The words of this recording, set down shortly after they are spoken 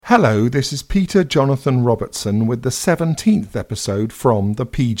Hello, this is Peter Jonathan Robertson with the 17th episode from the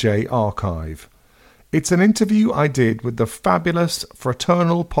PJ Archive. It's an interview I did with the fabulous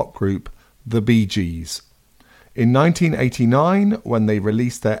fraternal pop group, the GEES. In 1989, when they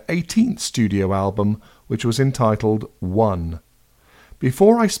released their 18th studio album, which was entitled One.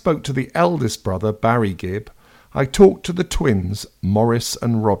 Before I spoke to the eldest brother, Barry Gibb, I talked to the twins, Maurice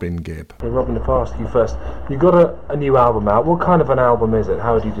and Robin Gibb. Hey, Robin, if I ask you first, you got a new album out. What kind of an album is it?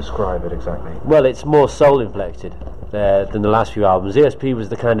 How would you describe it exactly? Well, it's more soul-inflected than the last few albums. ESP was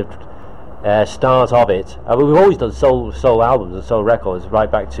the kind of start of it. We've always done soul albums and soul records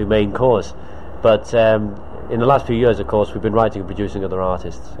right back to Main Course, but in the last few years, of course, we've been writing and producing other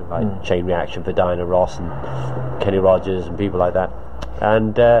artists like Chain Reaction for Diana Ross and Kenny Rogers and people like that.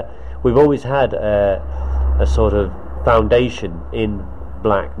 And we've always had a sort of foundation in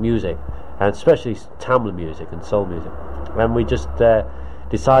black music, and especially Tamil music and soul music. And we just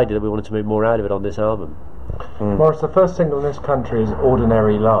decided that we wanted to make more out of it on this album. Maurice, the first single in this country is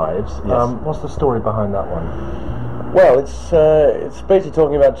Ordinary Lives. Yes. What's the story behind that one? Well, it's basically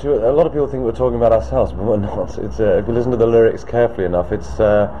talking about a lot of people think we're talking about ourselves, but we're not. It's if you listen to the lyrics carefully enough, it's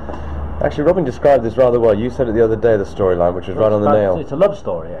actually Robin described this rather well. You said it the other day, the storyline, which was right on the nail. It's a love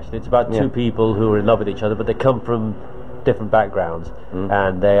story, actually. It's about two people who are in love with each other, but they come from different backgrounds,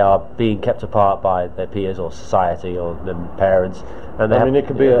 and they are being kept apart by their peers or society or their parents. And it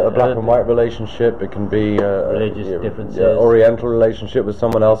could be a black and white relationship. It can be religious differences, oriental relationship with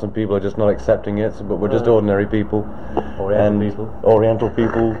someone else, and people are just not accepting it. So, but we're just ordinary people, Oriental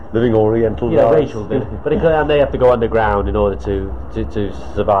people living Oriental lives. Racial, but and they have to go underground in order to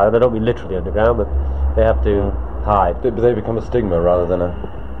survive. I don't mean literally underground, but they have to hide. But they become a stigma rather than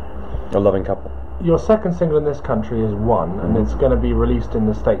a loving couple. Your second single in this country is One, and it's going to be released in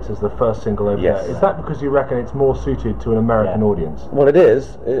the States as the first single over there. Is that because you reckon it's more suited to an American audience? Well, it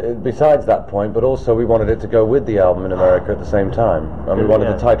is, besides that point, but also we wanted it to go with the album in America at the same time. And we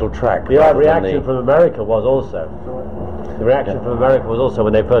wanted the title track. The reaction from America was also... The reaction from America was also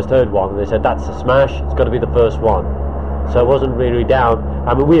when they first heard One, and they said, that's a smash, it's got to be the first one. So it wasn't really down.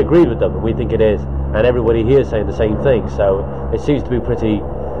 I mean, we agreed with them, and we think it is. And everybody here is saying the same thing, so it seems to be pretty...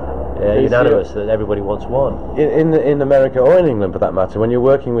 unanimous that everybody wants One. In America or in England for that matter, when you're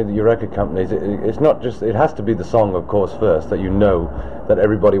working with your record companies, it's not just, it has to be the song of course first that you know that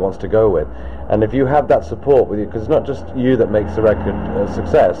everybody wants to go with, and if you have that support with you, because it's not just you that makes the record a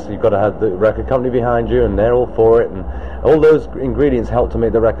success, you've got to have the record company behind you and they're all for it, and all those ingredients help to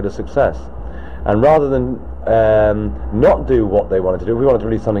make the record a success. And rather than not do what they wanted to do, we wanted to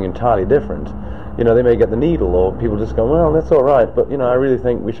release something entirely different. They may get the needle, or people just go, well, that's all right, but I really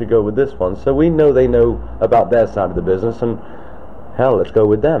think we should go with this one. So we know they know about their side of the business, and hell, let's go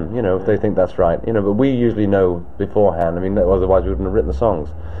with them, if they think that's right. But we usually know beforehand, otherwise we wouldn't have written the songs,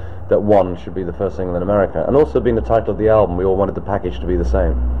 that One should be the first single in America. And also being the title of the album, we all wanted the package to be the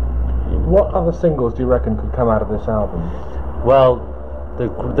same. What other singles do you reckon could come out of this album? Well,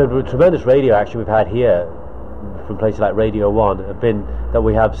 the tremendous radio action we've had here from places like Radio 1 have been that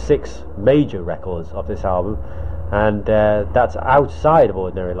we have 6 major records of this album, and that's outside of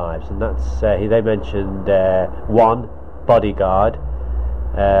Ordinary Lives, and that's they mentioned One, Bodyguard,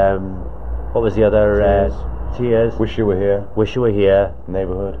 what was the other? Tears, Wish You Were Here,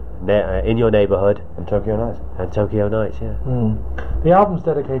 Neighborhood, In Your Neighborhood, and Tokyo Nights. The album's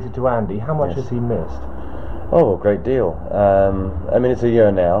dedicated to Andy. How much has he missed? Oh, a great deal. It's a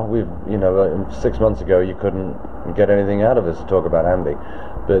year now. 6 months ago you couldn't get anything out of us to talk about Andy.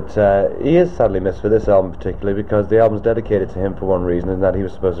 But he is sadly missed for this album particularly, because the album's dedicated to him for one reason, and that he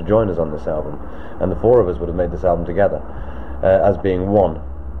was supposed to join us on this album. And the 4 of us would have made this album together as being one.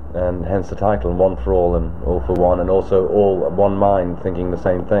 And hence the title, One for All and All for One, and also all one mind thinking the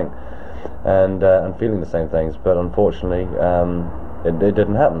same thing and feeling the same things. But unfortunately it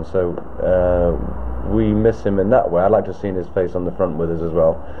didn't happen. So we miss him in that way. I'd like to have seen his face on the front with us as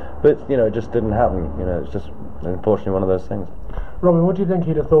well, but it just didn't happen. It's just unfortunately one of those things. Robin, what do you think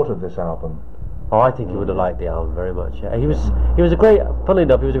he'd have thought of this album? Oh, I think he would have liked the album very much. Yeah. He was a great, funnily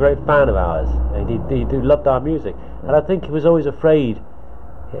enough, he was a great fan of ours, and he loved our music. And I think he was always afraid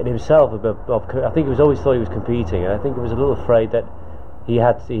in himself I think he was always thought he was competing, and I think he was a little afraid that he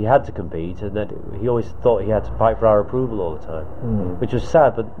had to compete, and that he always thought he had to fight for our approval all the time, which was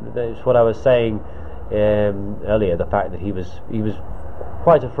sad. But it's what I was saying earlier, the fact that he was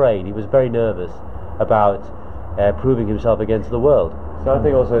quite afraid. He was very nervous about proving himself against the world. So I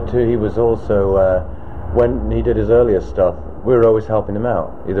think also too, he was also when he did his earlier stuff, we were always helping him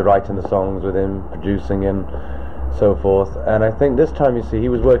out, either writing the songs with him, producing him, so forth. And I think this time, you see, he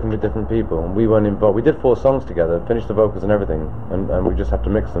was working with different people, and we weren't involved. We did 4 songs together, finished the vocals and everything, and we just have to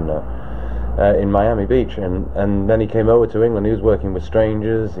mix them now in Miami Beach. And then he came over to England. He was working with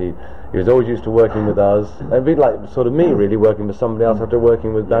strangers. He was always used to working with us. It'd be like sort of me really working with somebody else after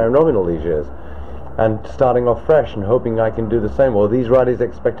working with Darren Robin all these years, and starting off fresh and hoping I can do the same. Or these writers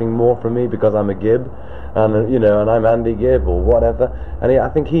expecting more from me because I'm a Gibb, and and I'm Andy Gibb or whatever. And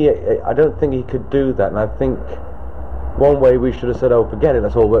I don't think he could do that. And I think one way we should have said, oh, forget it,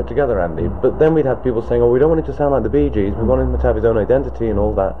 let's all work together, Andy. But then we'd have people saying, oh, we don't want him to sound like the Bee Gees. We want him to have his own identity and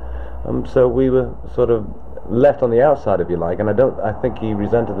all that. So we were sort of left on the outside, if you like. And I think he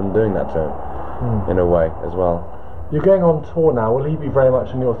resented them doing that to him in a way as well. You're going on tour now. Will he be very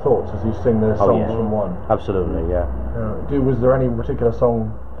much in your thoughts as you sing the songs from one? Absolutely, yeah. Was there any particular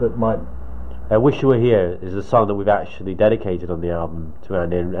song that might... Wish You Were Here is the song that we've actually dedicated on the album to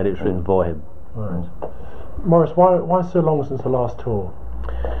Andy, and it's written for him. Right. Maurice, why so long since the last tour?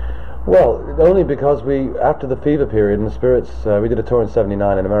 Well, only because after the Fever period and the Spirits, we did a tour in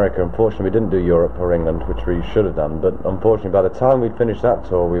 '79 in America. Unfortunately, we didn't do Europe or England, which we should have done. But unfortunately, by the time we'd finished that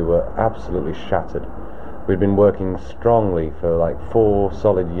tour, we were absolutely shattered. We'd been working strongly for like 4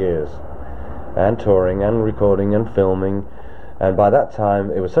 solid years, and touring and recording and filming, and by that time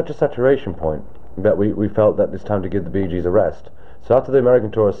it was such a saturation point that we felt that it's time to give the Bee Gees a rest. So after the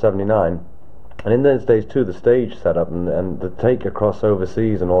American tour of '79, and in those days too, the stage setup and the take across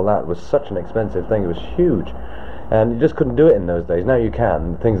overseas and all that was such an expensive thing. It was huge, and you just couldn't do it in those days. Now you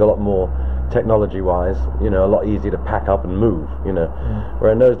can. Things are a lot more technology-wise, a lot easier to pack up and move,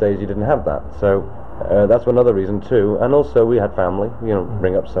 where in those days you didn't have that. So that's another reason too. And also we had family,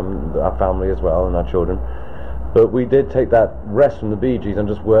 bring up our family as well and our children. But we did take that rest from the Bee Gees and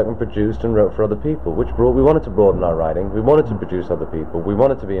just worked and produced and wrote for other people, which we wanted to broaden our writing. We wanted to produce other people. We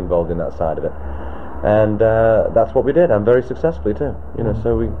wanted to be involved in that side of it. And that's what we did, and very successfully too.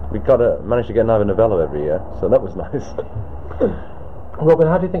 So we managed to get another novella every year, so that was nice. Robin,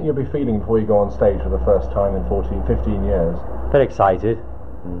 how do you think you'll be feeling before you go on stage for the first time in 15 years? Very excited.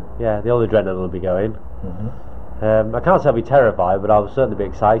 Yeah, the old adrenaline will be going. I can't say I'll be terrified, but I'll certainly be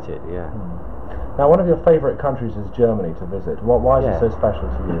excited, yeah. Now, one of your favourite countries is Germany to visit. Why is it so special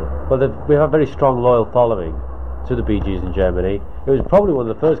to you? Well, we have a very strong, loyal following to the Bee Gees in Germany. It was probably one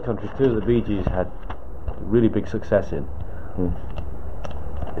of the first countries, too, that the Bee Gees had really big success in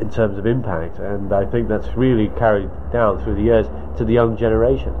terms of impact. And I think that's really carried down through the years to the young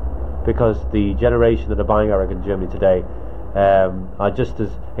generation, because the generation that are buying our record in Germany today are just as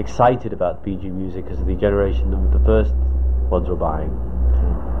excited about Bee Gees music as the generation that the first ones were buying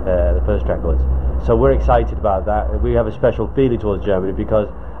the first records. So we're excited about that. We have a special feeling towards Germany because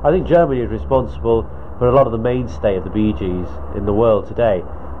I think Germany is responsible for a lot of the mainstay of the Bee Gees in the world today,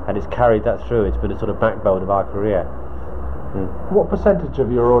 and it's carried that through. It's been a sort of backbone of our career. What percentage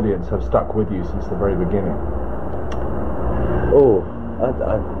of your audience have stuck with you since the very beginning?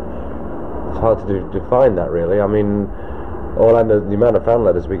 It's hard to define that really. I mean, all I know, the amount of fan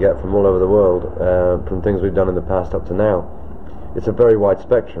letters we get from all over the world, from things we've done in the past up to now, it's a very wide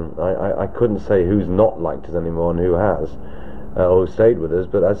spectrum. I couldn't say who's not liked us anymore and who has, or who stayed with us,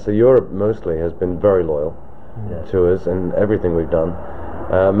 but I'd say Europe mostly has been very loyal to us in everything we've done.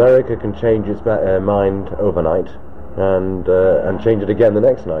 America can change its mind overnight and change it again the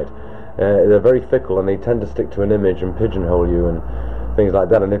next night. They're very fickle, and they tend to stick to an image and pigeonhole you and things like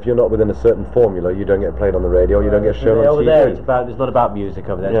that. And if you're not within a certain formula, you don't get played on the radio, you don't get shown on over TV. There it's not about music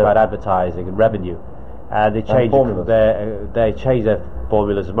over there, it's about advertising and revenue. And they change their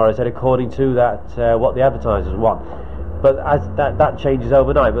formulas, as Morris said, according to that what the advertisers want. But as that changes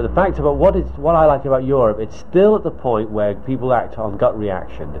overnight. But the fact about what I like about Europe, it's still at the point where people act on gut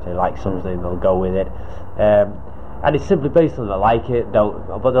reaction. If they like something, they'll go with it, and it's simply based on they like it.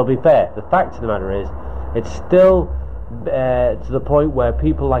 But they'll be fair. The fact of the matter is, it's still to the point where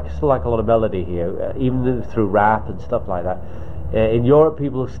people still like a lot of melody here, even through rap and stuff like that. In Europe,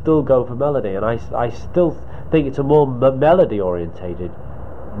 people still go for melody, and I still think it's a more melody-orientated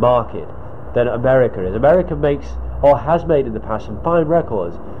market than America is. America makes, or has made in the past, some fine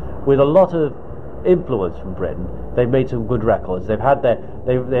records with a lot of influence from Britain. They've made some good records. They've had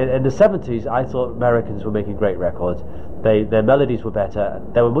in the 70s, I thought Americans were making great records. Their melodies were better.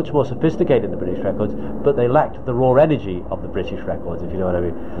 They were much more sophisticated than the British records, but they lacked the raw energy of the British records, if you know what I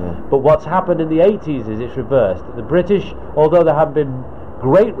mean. But what's happened in the 80s is it's reversed. The British, although there have been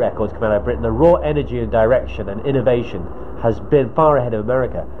great records coming out of Britain, the raw energy and direction and innovation has been far ahead of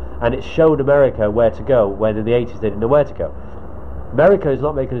America, and it showed America where to go when in the 80s they didn't know where to go. America is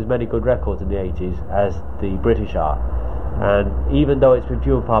not making as many good records in the 80s as the British are. And even though it's been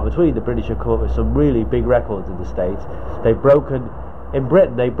few and far between, the British have come up with some really big records in the States. They've broken, in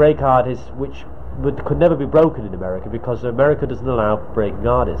Britain, they break artists which could never be broken in America, because America doesn't allow breaking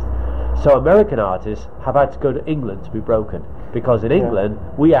artists. So American artists have had to go to England to be broken, because in England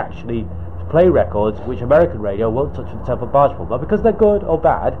we actually play records which American radio won't touch with the 10-foot barge pole, not because they're good or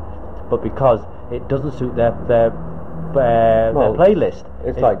bad, but because it doesn't suit their playlist.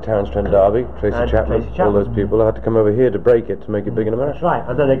 It's like Terence Trent D'Arby, Tracy Chapman, all those people had to come over here to break it, to make it big in America. That's right,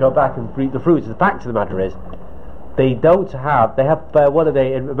 and then they go back and reap the fruits. The fact of the matter is, they have what are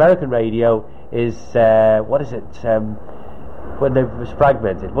they, in American radio is, what is it, when they've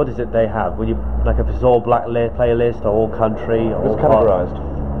fragmented, what is it they have? When you, like if it's all black playlist or all country or it's categorized.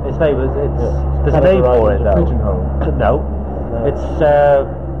 It's there's a name for it though. Pigeonhole. No, it's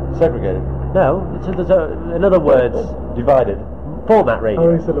segregated. No, in other words, divided. Format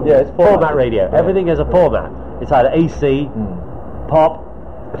radio. It's format radio. Yeah. Everything has a format. It's either AC, pop,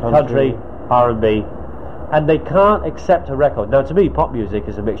 country, R&B, and they can't accept a record. Now, to me, pop music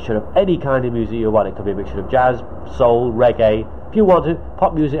is a mixture of any kind of music you want. It could be a mixture of jazz, soul, reggae. If you want to,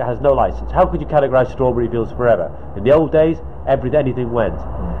 pop music has no license. How could you categorize Strawberry Fields Forever? In the old days, anything went.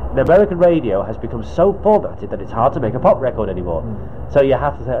 And American radio has become so formatted that it's hard to make a pop record anymore. So you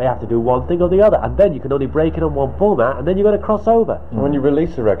have to do one thing or the other, and then you can only break it on one format, and then you've got to cross over. When you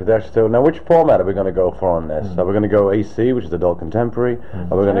release a record, they actually say, now which format are we going to go for on this? Are we going to go AC, which is adult contemporary?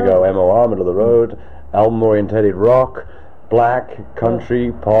 Are we going to go MOR, middle of the road, album-orientated rock, black,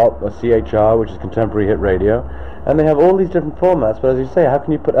 country, pop, or CHR, which is contemporary hit radio? And they have all these different formats, but as you say, how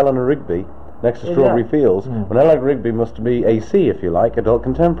can you put Eleanor Rigby next to Strawberry Fields when Eleanor Rigby must be AC, if you like, adult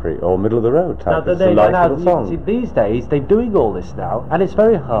contemporary, or middle of the road type? See, these days they're doing all this now, and it's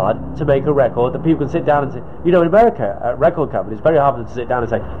very hard to make a record that people can sit down and say, you know, in America, at record companies, it's very hard for them to sit down and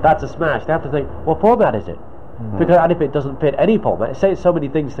say, that's a smash. They have to think, what format is it? Because, and if it doesn't fit any format, say it's so many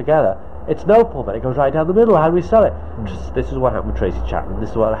things together, it's no format, it goes right down the middle. How do we sell it? This is what happened with Tracy Chapman, this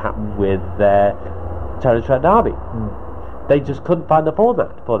is what happened with Terence Trent D'Arby. They just couldn't find the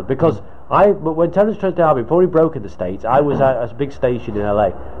format for them, because when Terence Trent D'Arby, before he broke in the States, I was at a big station in LA,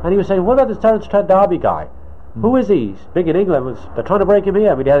 and he was saying, what about this Terence Trent D'Arby guy? Who is he? He's big in England, they're trying to break him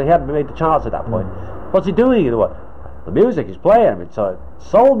here. I mean, he hadn't made the charts at that point. What's he doing in the world? The music he's playing, I mean,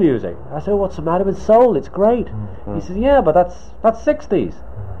 soul music. I said, what's the matter with soul? It's great. He says, yeah, but that's 60s.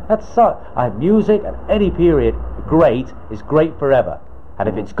 Music at any period, great is great forever. And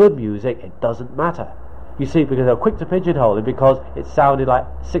if it's good music, it doesn't matter. You see, because they're quick to pigeonhole it because it sounded like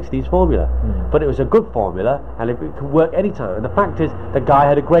 60s formula. But it was a good formula, and it could work any time. And the fact is, the guy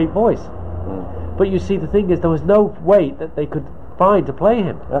had a great voice. But you see, the thing is, there was no way that they could find to play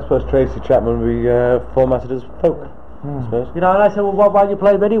him. I suppose Tracy Chapman would be formatted as folk. You know, and I said, well, why don't you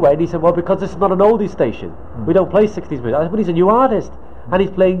play him anyway? And he said, well, because this is not an oldies station. We don't play 60s music. I said, but he's a new artist, and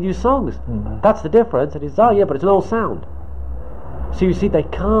he's playing new songs. That's the difference. And he says, oh yeah, but it's an old sound. So you see, they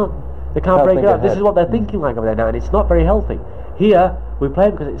can't break it up. This is what they're thinking like over there now, and it's not very healthy. Here, we play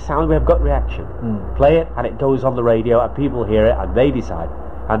it because it sounds, we have gut reaction. Play it, and it goes on the radio, and people hear it, and they decide.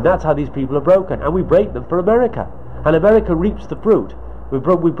 And that's how these people are broken, and we break them for America. And America reaps the fruit. We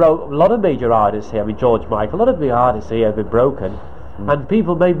broke a lot of major artists here. I mean, George Michael, a lot of the artists here have been broken, and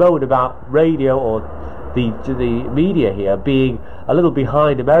people may moan about radio or the media here being a little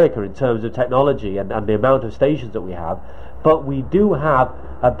behind America in terms of technology and the amount of stations that we have, but we do have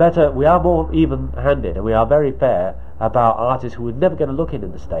we are more even-handed, and we are very fair about artists who would never get a look in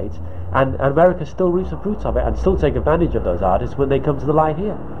the States, and America still reaps the fruits of it and still take advantage of those artists when they come to the light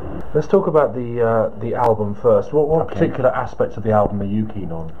here. Let's talk about the album first. What particular aspects of the album are you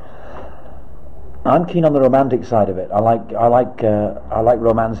keen on? I'm keen on the romantic side of it. I like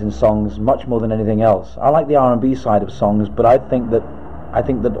romance in songs much more than anything else. I like the R&B side of songs, but I think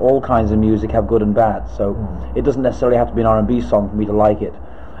that all kinds of music have good and bad. So it doesn't necessarily have to be an R&B song for me to like it.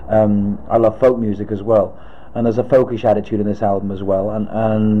 I love folk music as well, and there's a folkish attitude in this album as well.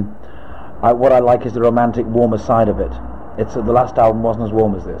 And what I like is the romantic, warmer side of it. The last album wasn't as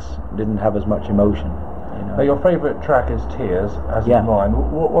warm as this. It didn't have as much emotion. You know? Now, your favourite track is Tears, as is mine.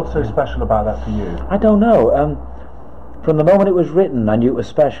 What's so special about that for you? I don't know. From the moment it was written, I knew it was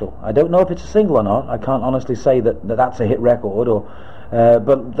special. I don't know if it's a single or not. I can't honestly say that's a hit record.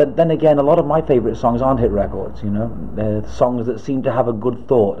 But then again, a lot of my favourite songs aren't hit records. You know, they're songs that seem to have a good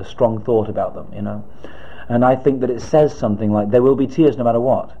thought, a strong thought about them. You know, and I think that it says something like "There will be tears no matter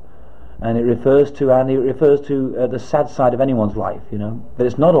what." And it refers to the sad side of anyone's life, you know. But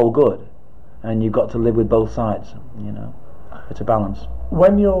it's not all good, and you've got to live with both sides, you know. It's a balance.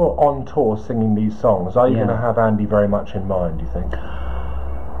 When you're on tour singing these songs, are you going to have Andy very much in mind, do you think?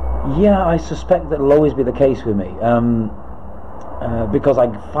 Yeah, I suspect that will always be the case with me. Because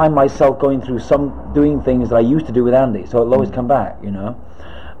I find myself going through doing things that I used to do with Andy, so it'll always come back, you know.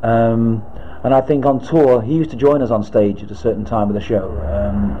 And I think on tour, he used to join us on stage at a certain time of the show.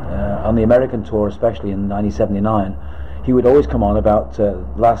 On the American tour, especially in 1979, he would always come on about the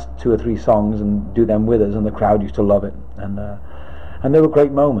last 2 or 3 songs and do them with us, and the crowd used to love it. And they were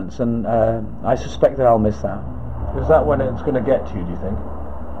great moments, and I suspect that I'll miss that. Is that when it's going to get to you, do you think?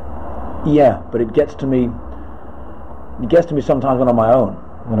 Yeah, but it gets to me. It gets to me sometimes when I'm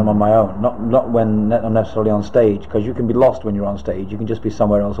on my own, not when I'm necessarily on stage, because you can be lost when you're on stage. You can just be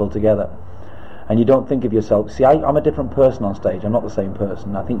somewhere else altogether, and you don't think of yourself. See, I'm a different person on stage. I'm not the same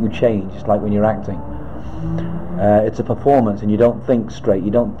person. I think you change. It's like when you're acting. It's a performance, and you don't think straight.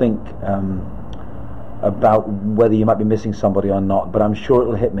 You don't think about whether you might be missing somebody or not. But I'm sure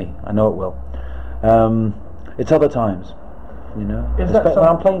it'll hit me. I know it will. It's other times, you know. When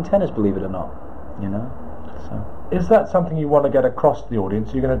I'm playing tennis, believe it or not, you know. So. Is that something you want to get across to the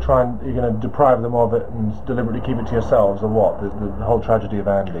audience? You're going to deprive them of it and deliberately keep it to yourselves, or what? The whole tragedy of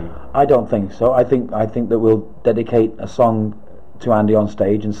Andy. I don't think so. I think that we'll dedicate a song to Andy on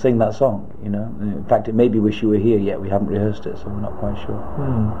stage and sing that song. You know. In fact, it may be "Wish You Were Here" yet. We haven't rehearsed it, so we're not quite sure.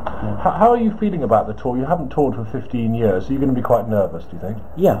 Yeah. How are you feeling about the tour? You haven't toured for 15 years, so you're going to be quite nervous, do you think?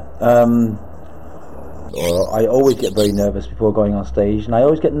 Yeah. I always get very nervous before going on stage, and I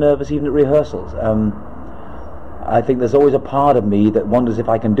always get nervous even at rehearsals. I think there's always a part of me that wonders if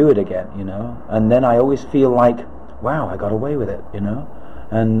I can do it again, you know. And then I always feel like, wow, I got away with it, you know.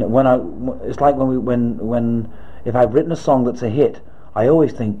 And it's like when if I've written a song that's a hit, I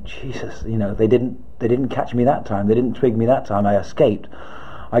always think, Jesus, you know, they didn't catch me that time, they didn't twig me that time, I escaped.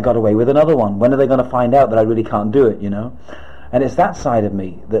 I got away with another one. When are they going to find out that I really can't do it, you know? And it's that side of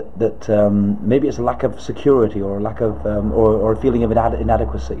me that maybe it's a lack of security or a lack of or a feeling of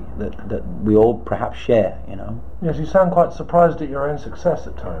inadequacy that we all perhaps share, you know. Yes, you sound quite surprised at your own success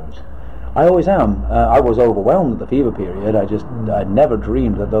at times. I always am. I was overwhelmed at the Fever period. I never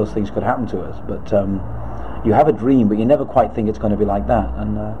dreamed that those things could happen to us. But you have a dream, but you never quite think it's going to be like that.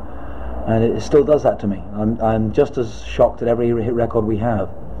 And it still does that to me. I'm just as shocked at every hit record we have.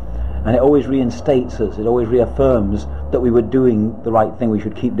 And it always reinstates us, it always reaffirms that we were doing the right thing, we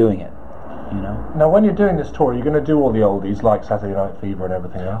should keep doing it, you know. Now when you're doing this tour, you're going to do all the oldies like Saturday Night Fever and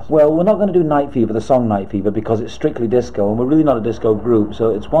everything else? Well, we're not going to do Night Fever, the song Night Fever, because it's strictly disco, and we're really not a disco group,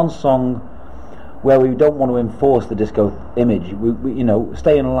 so it's one song where we don't want to enforce the disco image. We you know,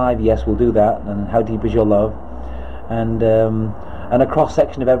 Staying Alive, yes, we'll do that, and How Deep Is Your Love, and a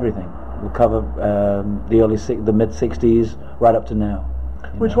cross-section of everything. We'll cover the mid-60s right up to now.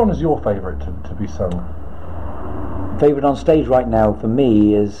 Which one is your favourite to be sung? Favourite on stage right now for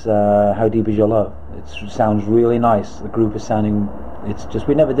me is How Deep Is Your Love. It sounds really nice. The group is sounding. It's just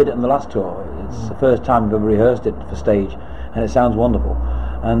we never did it on the last tour. It's the first time we've ever rehearsed it for stage, and it sounds wonderful.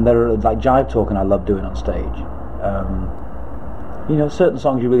 And there are like jive talking I love doing on stage. You know, certain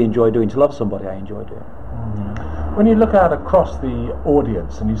songs you really enjoy doing. To Love Somebody I enjoy doing. You know? When you look out across the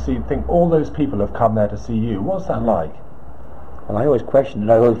audience and you think all those people have come there to see you, what's that like? Well, I always question it.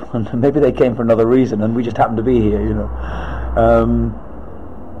 I always wonder, maybe they came for another reason and we just happened to be here, you know.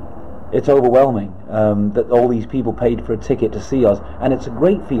 It's overwhelming that all these people paid for a ticket to see us, and it's a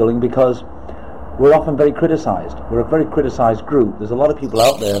great feeling because we're often very criticised. We're a very criticised group. There's a lot of people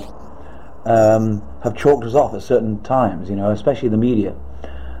out there have chalked us off at certain times, you know, especially the media,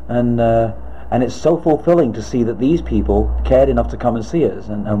 and it's so fulfilling to see that these people cared enough to come and see us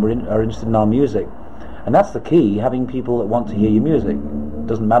and are interested in our music. And that's the key, having people that want to hear your music. It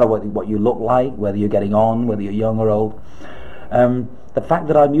doesn't matter what you look like, whether you're getting on, whether you're young or old. The fact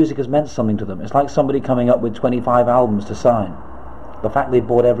that our music has meant something to them. It's like somebody coming up with 25 albums to sign. The fact they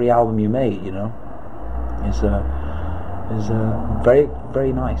bought every album you made, you know, is very,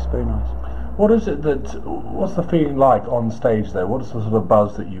 very nice, very nice. What's the feeling like on stage though? What is the sort of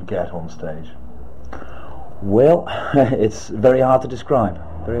buzz that you get on stage? Well, it's very hard to describe.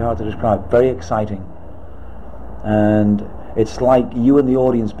 Very exciting. And it's like you and the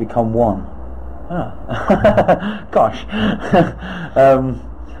audience become one. Gosh.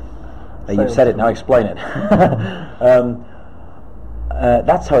 You've said it, now explain it.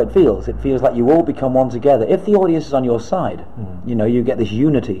 That's how it feels. It feels like you all become one together. If the audience is on your side, you know, you get this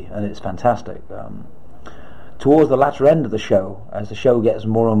unity, and it's fantastic. Towards the latter end of the show, as the show gets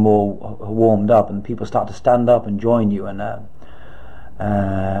more and more warmed up and people start to stand up and join you, and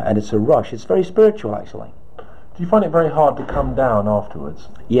it's a rush. It's very spiritual, actually. Do you find it very hard to come down afterwards?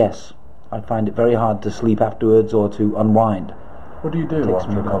 Yes, I find it very hard to sleep afterwards or to unwind. What do you do It takes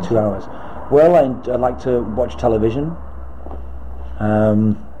after me a about concert? 2 hours. Well, I like to watch television.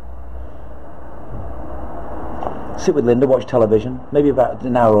 sit with Linda, watch television, maybe about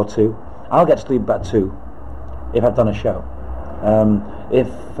an hour or two. I'll get to sleep about 2 if I've done a show. If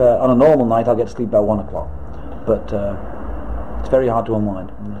on a normal night I'll get to sleep about 1 o'clock. But it's very hard to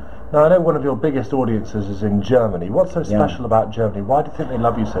unwind. Now, I know one of your biggest audiences is in Germany. What's so special about Germany? Why do you think they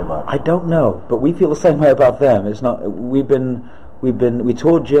love you so much? I don't know, but we feel the same way about them. It's not. We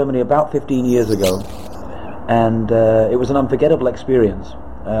toured Germany about 15 years ago, and it was an unforgettable experience.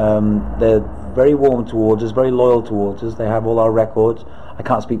 They're very warm towards us, very loyal towards us. They have all our records. I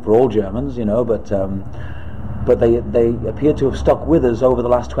can't speak for all Germans, you know, but they appear to have stuck with us over the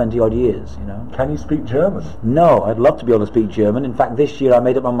last 20 odd years, you know. Can you speak German? No, I'd love to be able to speak German. In fact, this year I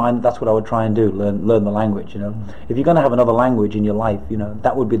made up my mind that's what I would try and do, learn the language, you know. If you're going to have another language in your life, you know,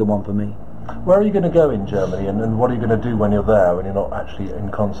 that would be the one for me. Where are you going to go in Germany, and what are you going to do when you're there, when you're not actually in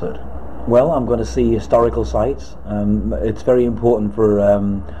concert? Well, I'm going to see historical sites. It's very important for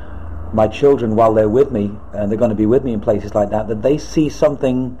my children, while they're with me, and they're going to be with me in places like that, that they see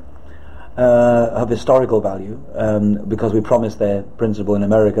something of historical value, because we promised their principal in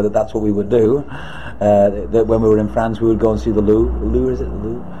America that that's what we would do. That when we were in France, we would go and see the Louvre,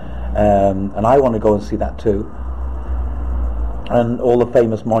 and I want to go and see that too, and all the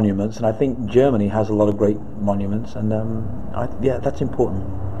famous monuments. And I think Germany has a lot of great monuments, and that's important.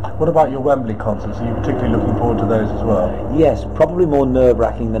 What about your Wembley concerts? Are you particularly looking forward to those as well? Yes, probably more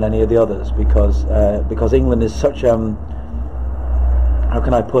nerve-wracking than any of the others, because England is such how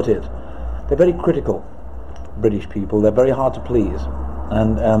can I put it? They're very critical, British people. They're very hard to please,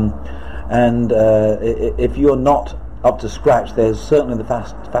 and if you're not up to scratch, there's certainly the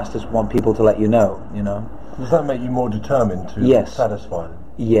fastest one people to let you know. You know. Does that make you more determined to satisfy them?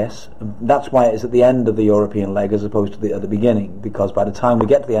 Yes, that's why it's at the end of the European leg as opposed to at the beginning. Because by the time we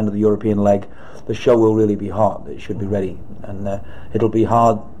get to the end of the European leg, the show will really be hot. It should be ready, and it'll be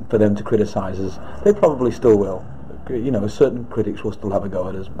hard for them to criticise us. They probably still will. You know, certain critics will still have a go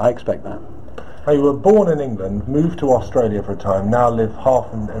at us. I expect that. Now, you were born in England, moved to Australia for a time, now live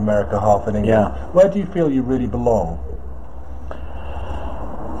half in America, half in England. Yeah. Where do you feel you really belong?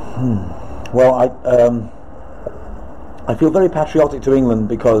 Well, I feel very patriotic to England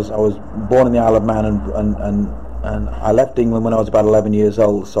because I was born in the Isle of Man, and I left England when I was about 11 years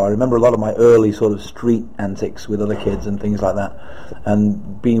old, so I remember a lot of my early sort of street antics with other kids and things like that,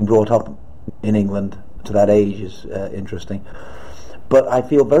 and being brought up in England to that age is interesting. But I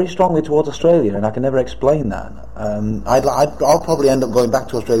feel very strongly towards Australia, and I can never explain that. I'll probably end up going back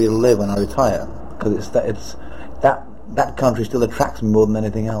to Australia to live when I retire, because that country still attracts me more than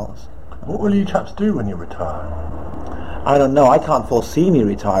anything else. What will you chaps do when you retire? I don't know. I can't foresee me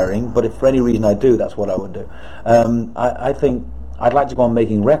retiring, but if for any reason I do, that's what I would do. I think I'd like to go on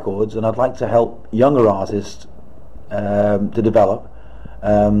making records, and I'd like to help younger artists to develop.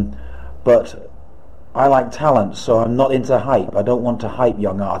 But I like talent, so I'm not into hype. I don't want to hype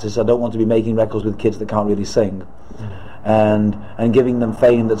young artists. I don't want to be making records with kids that can't really sing, and giving them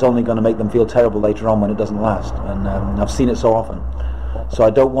fame that's only going to make them feel terrible later on when it doesn't last. And I've seen it so often. So I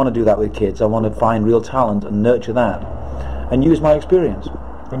don't want to do that with kids. I want to find real talent and nurture that, and use my experience.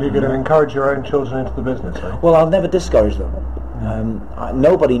 And you're going to encourage your own children into the business, eh? Well, I'll never discourage them.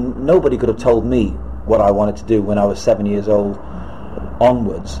 Nobody could have told me what I wanted to do when I was 7 years old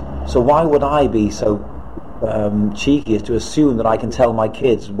onwards. So why would I be so cheeky as to assume that I can tell my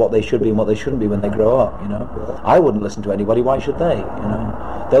kids what they should be and what they shouldn't be when they grow up? You know, I wouldn't listen to anybody. Why should they? You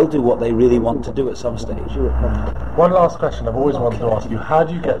know, they'll do what they really want to do at some stage. One last question I've always wanted to ask you: how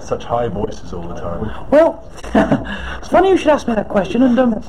do you get such high voices all the time? Well, it's funny you should ask me that question, and